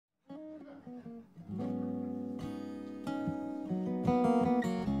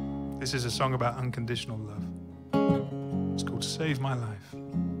This is a song about unconditional love. It's called Save My Life.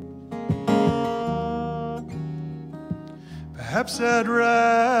 Perhaps I'd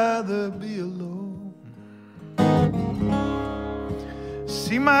rather be alone,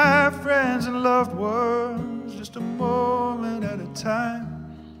 see my friends and loved ones just a moment at a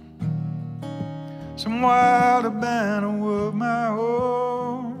time. Some wild abandoned world my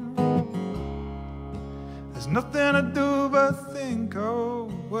own. There's nothing to do but think of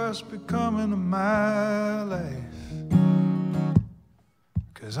what's becoming of my life.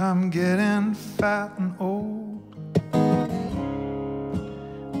 'Cause I'm getting fat and old.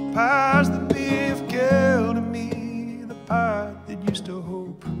 Pies the beef killed in me, the part that used to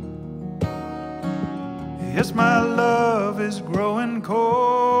hope. Yes, my love is growing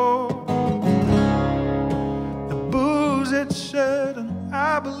cold. The booze it's shed, and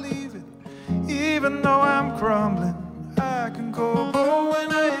I believe it. Even though I'm crumbling, I can cope. Oh,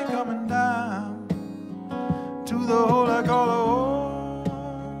 when I ain't coming down to the hole I call a home.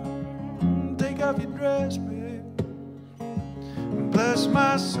 Take off your dress, babe, and bless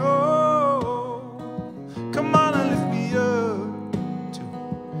my soul. Come on and lift me up to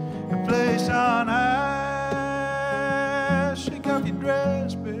a place on high. Shake off your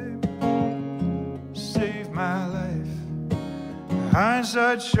dress, babe, save my life.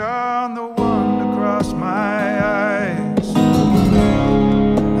 Hindsight shone the wonder across my eyes,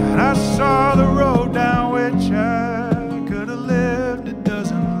 and I saw the road down which I could have lived a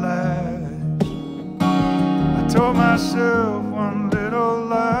dozen lives. I told myself one little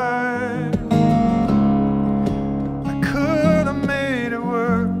lie, I could have made it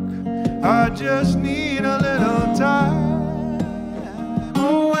work. I just need a little time.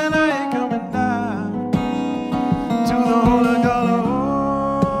 Oh, when I ain't coming down to the hole I call a home.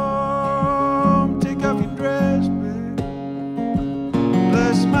 Take off your dress, babe,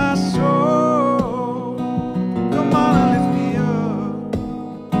 bless my soul. Come on and lift me up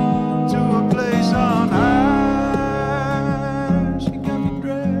to a place on high. Shake off your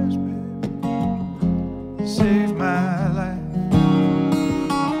dress, babe, save my life.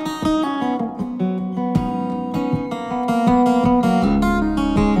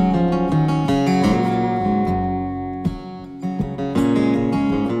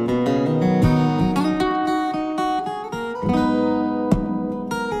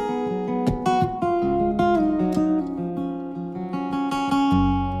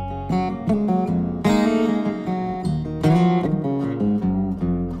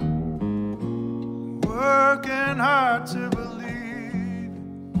 Working hard to believe,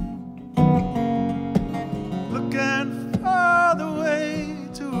 looking for the way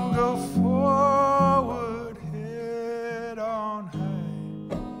to go forward, head on high.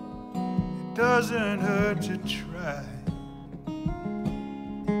 It doesn't hurt to try.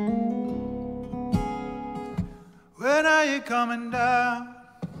 When are you coming down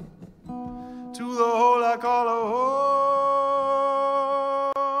to the hole I call a home?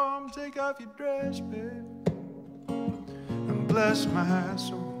 Take off your dress, babe, and bless my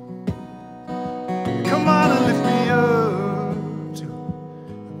soul. Come on and lift me up to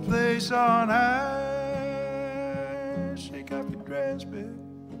a place on high. Shake off your dress, babe,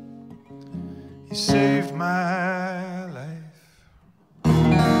 you saved my